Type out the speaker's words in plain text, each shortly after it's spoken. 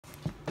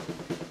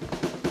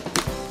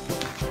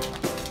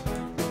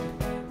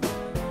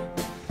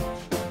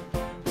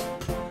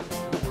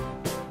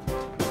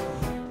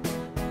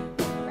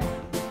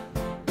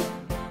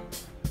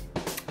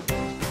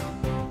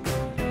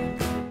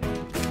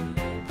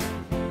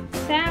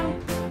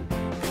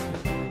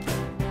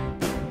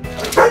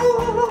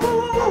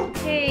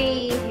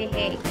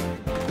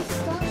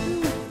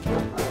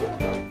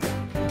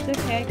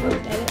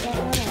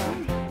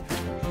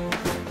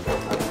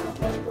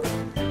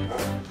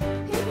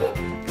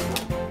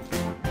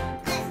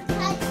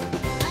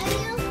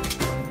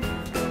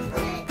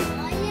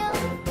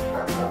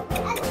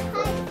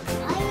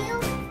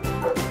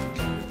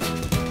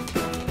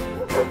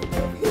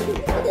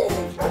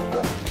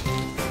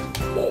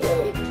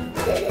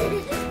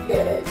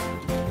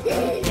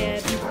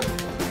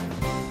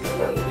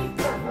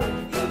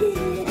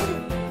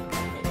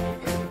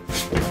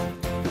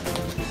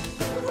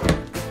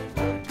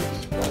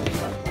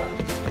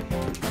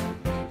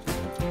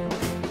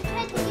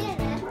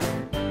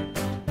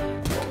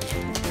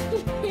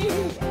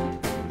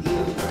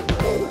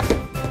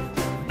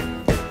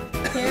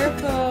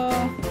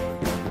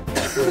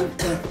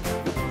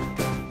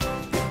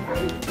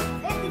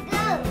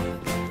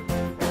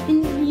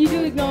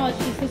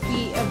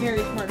be a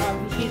very smart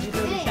dog because she's a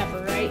German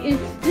Shepherd, right? You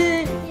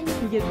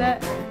get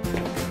that?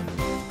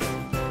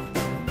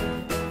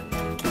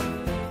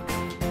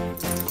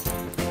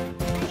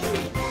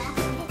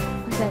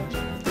 What's that?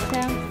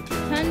 Down.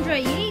 Tundra,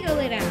 you need to go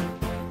lay down.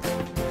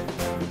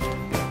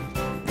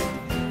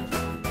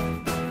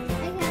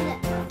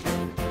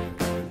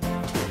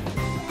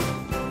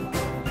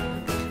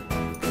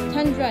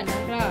 Tundra,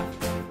 knock it off.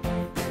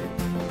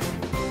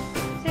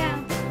 Down.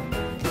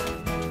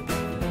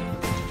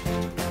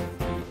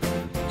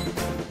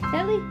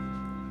 Sally.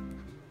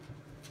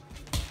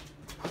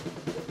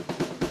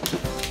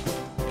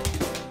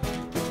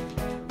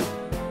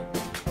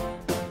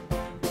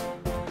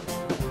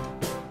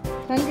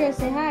 Tundra,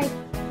 say hi.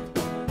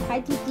 Hi,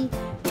 Titi.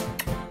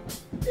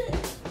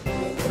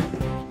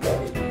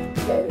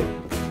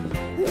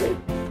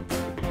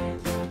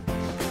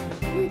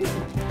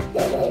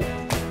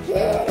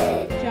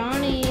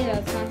 Johnny,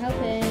 that's not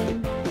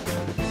helping.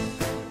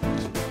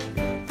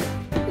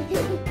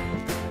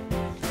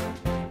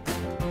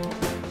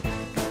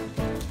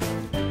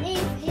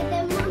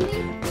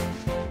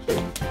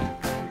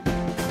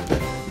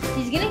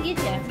 He's gonna get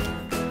you.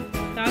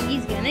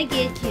 Doggy's gonna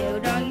get you.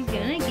 Doggy's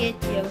gonna get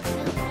you.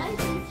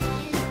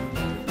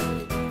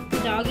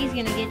 Doggy's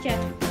gonna get you.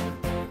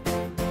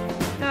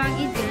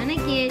 Doggy's gonna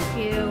get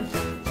you.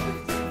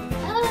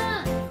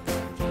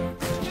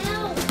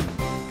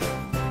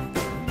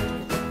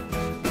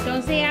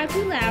 Don't say out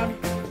too loud.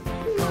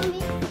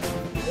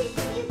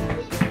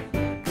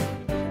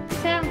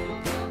 Sam.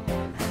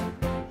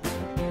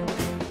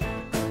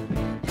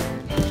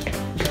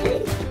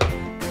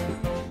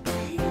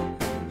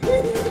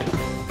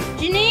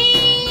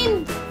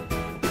 Janine!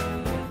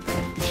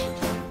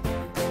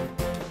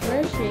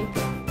 Where is she?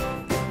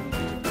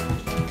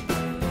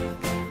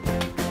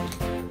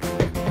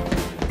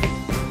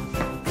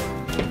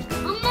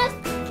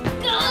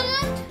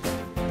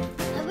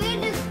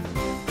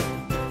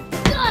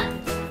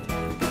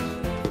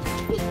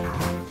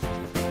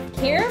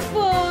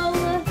 Careful!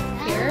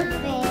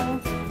 Careful!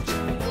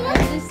 I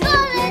just said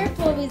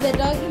careful because that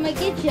doggy might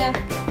get you.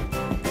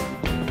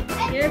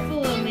 Careful,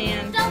 little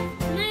man.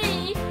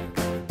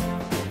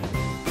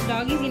 The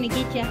doggy's gonna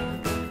get you.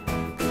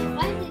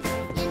 Why is it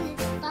gonna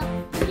stop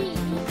me?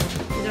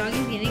 The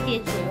doggy's gonna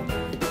get you.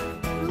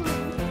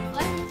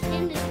 Why is it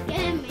gonna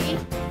scare me?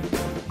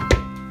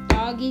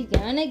 Doggy's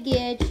gonna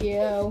get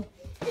you.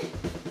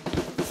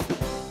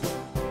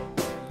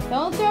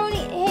 Don't throw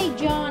any. Hey,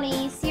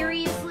 Johnny,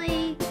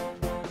 seriously?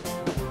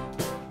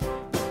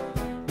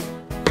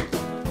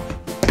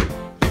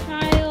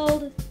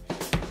 Child.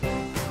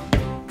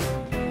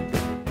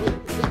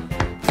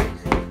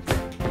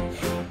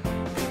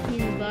 Pain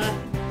in the butt.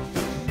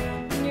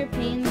 You're a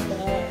pain in the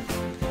butt.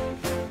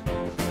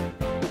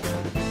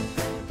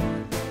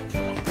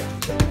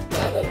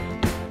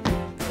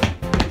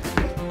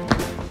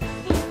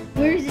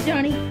 Where is it,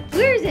 Johnny?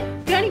 Where is it?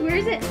 Johnny, where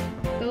is it?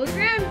 Go look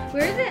around.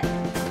 Where is it?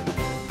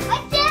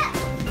 What's that?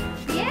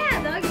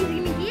 Yeah, doggy's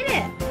gonna get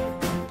it.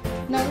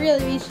 Not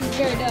really, she's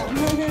very dumb.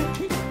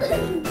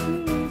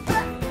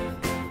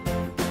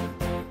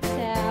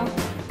 So,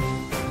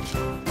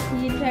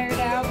 you tired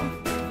out?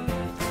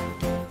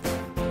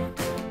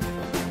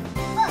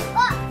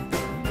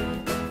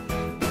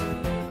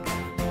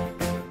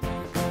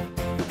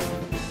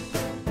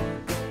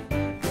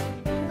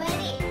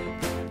 Ready?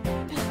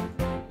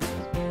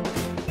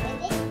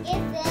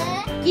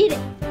 Get it.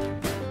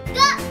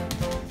 Go!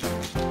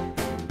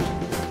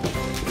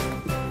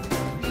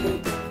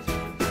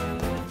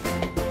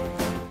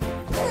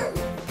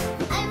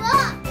 I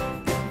walk.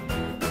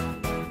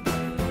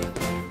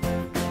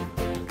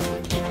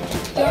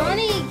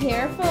 Johnny,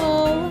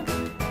 careful.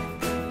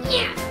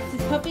 Yeah.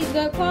 This puppy's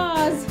got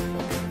claws.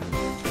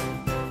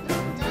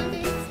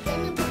 Johnny's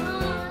gonna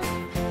pause.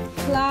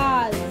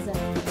 Claws.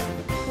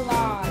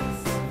 Claws.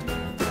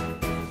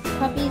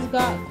 Puppy's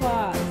got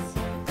claws.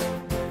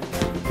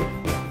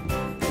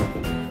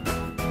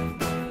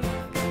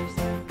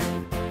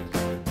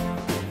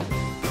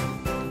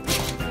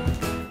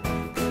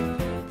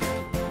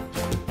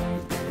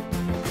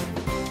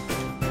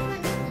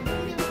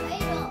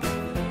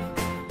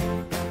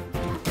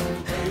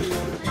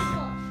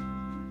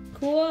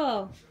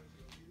 Cool.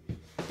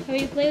 How do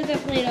you play with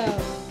that Play-Doh?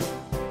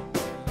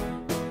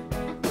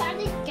 I'm trying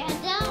to get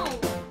down.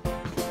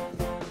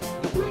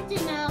 What to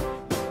know?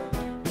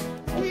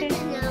 Okay. What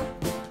to know?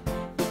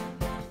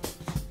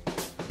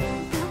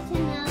 What to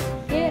know?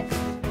 Get.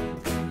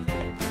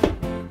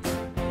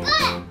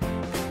 Good.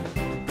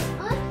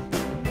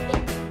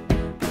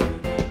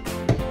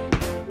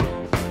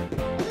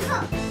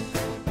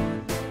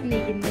 I'm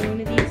making one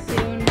of these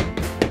soon.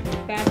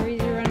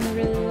 Batteries are running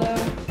really low.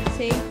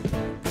 See?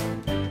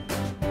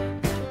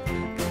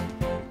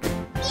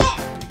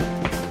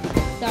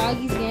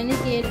 Doggy's gonna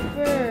get it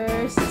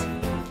first.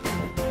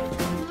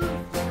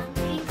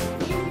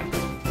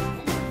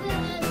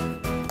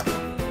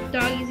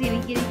 Doggy's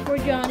gonna get it before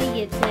Johnny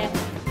gets it.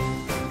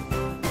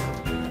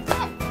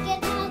 Get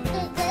out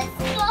of this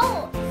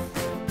hole.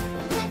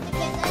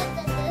 Get out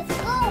of this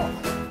hole.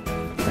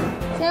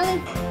 Sally,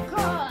 Come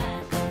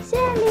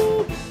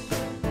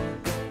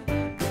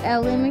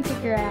Sally. Let me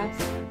kick your ass.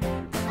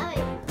 I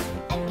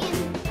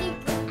can kick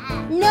your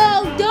ass.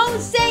 No,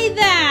 don't say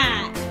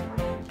that.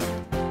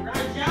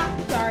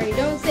 Sorry,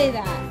 don't say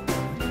that.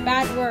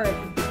 Bad word.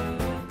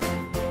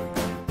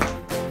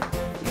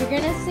 You're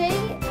gonna say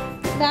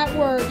that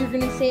word, you're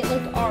gonna say it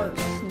like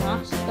arse,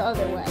 not the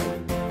other way.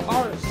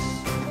 Arse.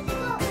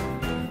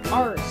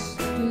 Arse.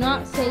 Do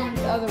not say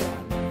the other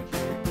one.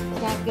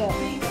 It's not good.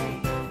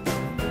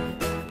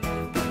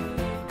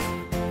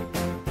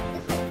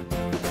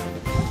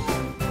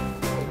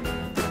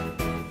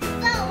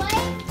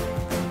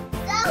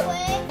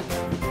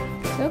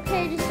 It's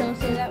okay, just don't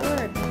say that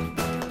word.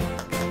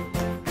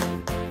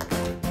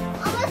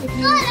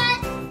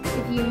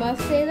 If you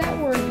must say that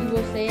word, you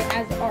will say it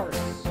as arse.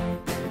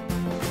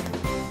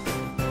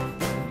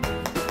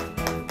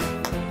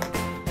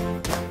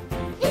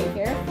 Be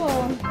careful.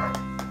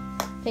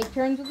 Take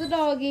turns with the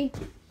doggy.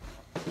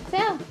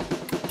 Sal.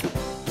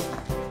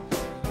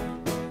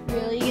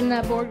 Really getting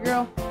that bored,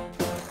 girl?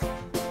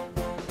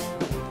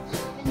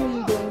 What are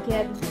you doing,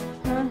 kid?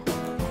 Huh?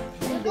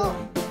 What are you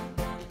doing?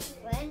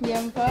 You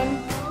having fun?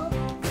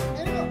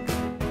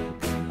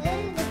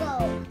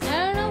 I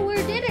don't know,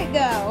 where did it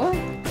go?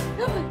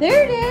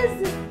 There it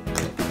is!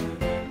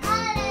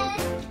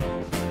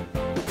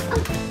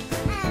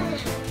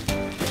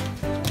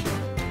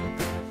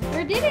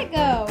 Where did it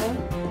go?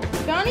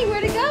 Johnny,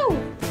 where'd it go?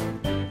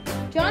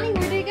 Johnny,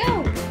 where'd it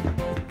go?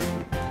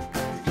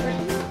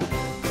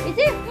 It's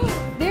there!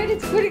 There it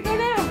is! Where'd it go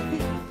now?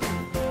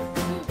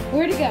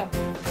 Where'd it go?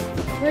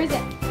 Where is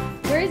it?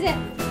 Where is it?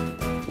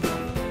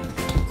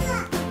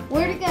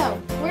 Where'd it go?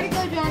 Where'd it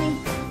go, Johnny?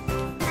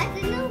 I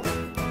don't know.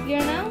 You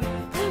don't know?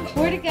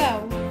 Where'd it go?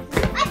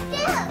 I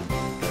do.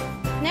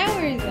 Now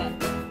where is it?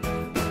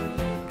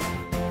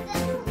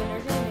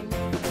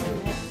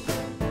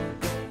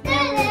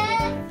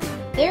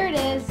 There it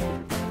is.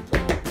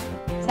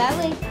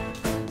 Sally.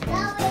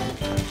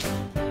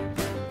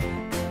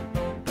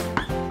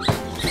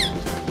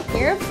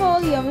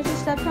 Careful, you almost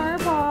just stepped on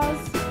her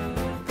paws.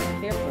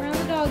 Careful around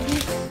the doggy.